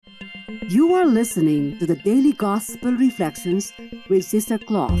You are listening to the Daily Gospel Reflections with Sister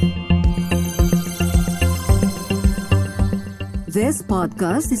Cloth. This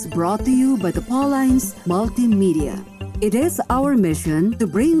podcast is brought to you by the Paulines Multimedia. It is our mission to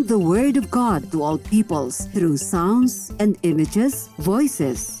bring the Word of God to all peoples through sounds and images,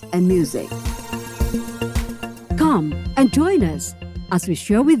 voices, and music. Come and join us as we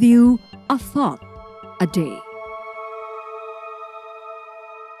share with you a thought a day.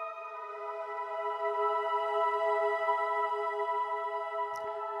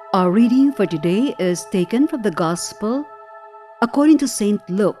 Our reading for today is taken from the Gospel according to St.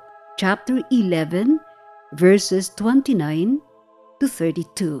 Luke, chapter 11, verses 29 to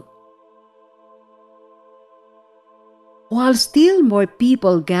 32. While still more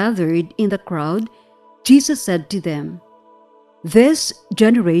people gathered in the crowd, Jesus said to them, "This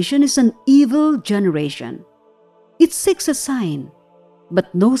generation is an evil generation. It seeks a sign,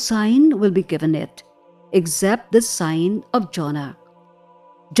 but no sign will be given it, except the sign of Jonah.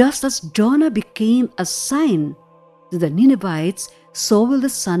 Just as Jonah became a sign to the Ninevites, so will the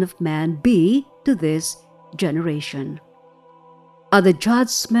Son of Man be to this generation. At the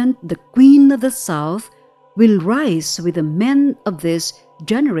judgment, the Queen of the South will rise with the men of this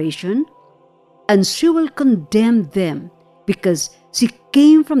generation, and she will condemn them, because she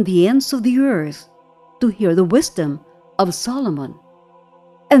came from the ends of the earth to hear the wisdom of Solomon.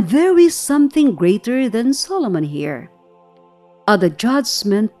 And there is something greater than Solomon here. At the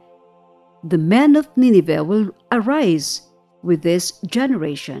judgment, the men of Nineveh will arise with this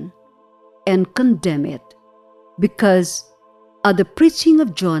generation and condemn it, because at the preaching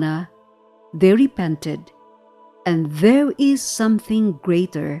of Jonah they repented, and there is something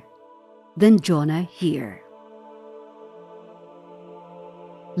greater than Jonah here."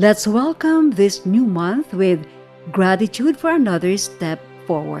 Let's welcome this new month with gratitude for another step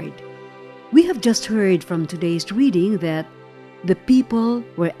forward. We have just heard from today's reading that the people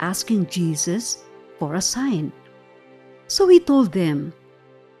were asking Jesus for a sign. So he told them,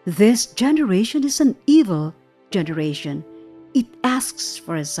 "This generation is an evil generation. It asks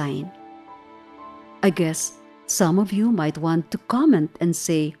for a sign." I guess some of you might want to comment and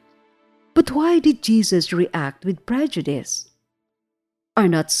say, "But why did Jesus react with prejudice? Are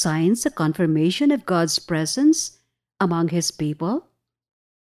not signs a confirmation of God's presence among His people?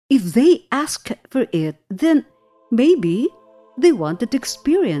 If they ask for it, then maybe they wanted to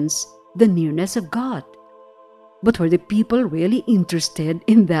experience the nearness of God. But were the people really interested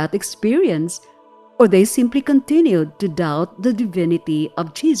in that experience, or they simply continued to doubt the divinity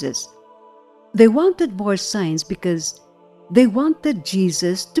of Jesus? They wanted more signs because they wanted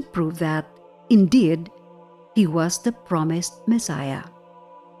Jesus to prove that, indeed, He was the promised Messiah.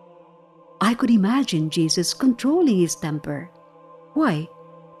 I could imagine Jesus controlling His temper. Why?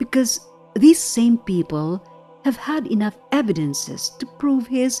 Because these same people have had enough evidences to prove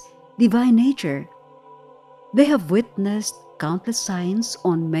His divine nature. They have witnessed countless signs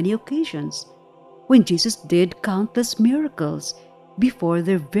on many occasions when Jesus did countless miracles before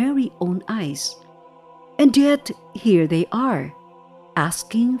their very own eyes. And yet, here they are,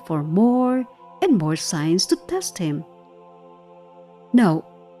 asking for more and more signs to test Him. Now,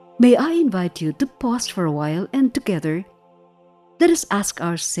 may I invite you to pause for a while and together, let us ask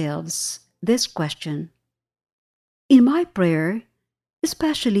ourselves this question. In my prayer,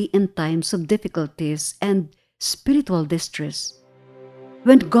 especially in times of difficulties and spiritual distress,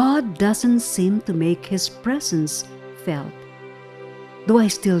 when God doesn't seem to make His presence felt, do I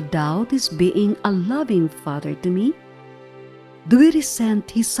still doubt His being a loving Father to me? Do we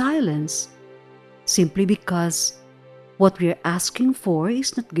resent His silence simply because what we are asking for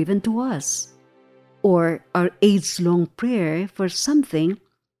is not given to us, or our age-long prayer for something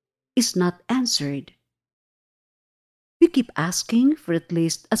is not answered? We keep asking for at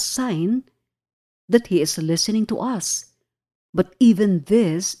least a sign that He is listening to us, but even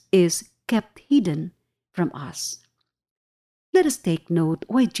this is kept hidden from us. Let us take note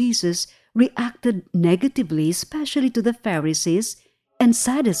why Jesus reacted negatively, especially to the Pharisees and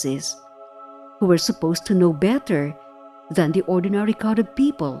Sadducees, who were supposed to know better than the ordinary crowd of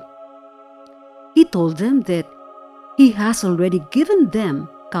people. He told them that He has already given them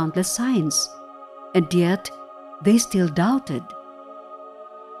countless signs, and yet they still doubted.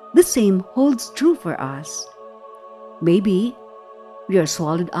 The same holds true for us. Maybe we are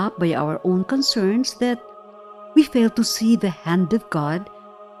swallowed up by our own concerns that we fail to see the hand of God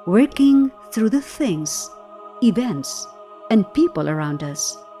working through the things, events, and people around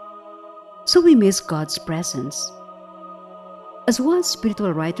us. So we miss God's presence. As one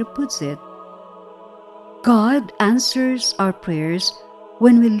spiritual writer puts it, God answers our prayers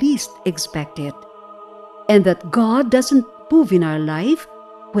when we least expect it, and that God doesn't move in our life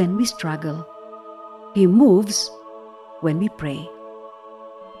when we struggle. He moves when we pray.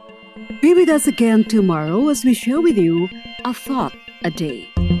 Be with us again tomorrow as we share with you a thought a day.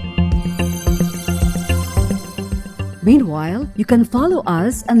 Meanwhile, you can follow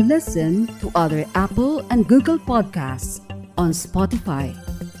us and listen to other Apple and Google podcasts on Spotify,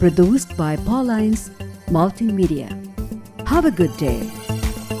 produced by Pauline's Multimedia. Have a good day.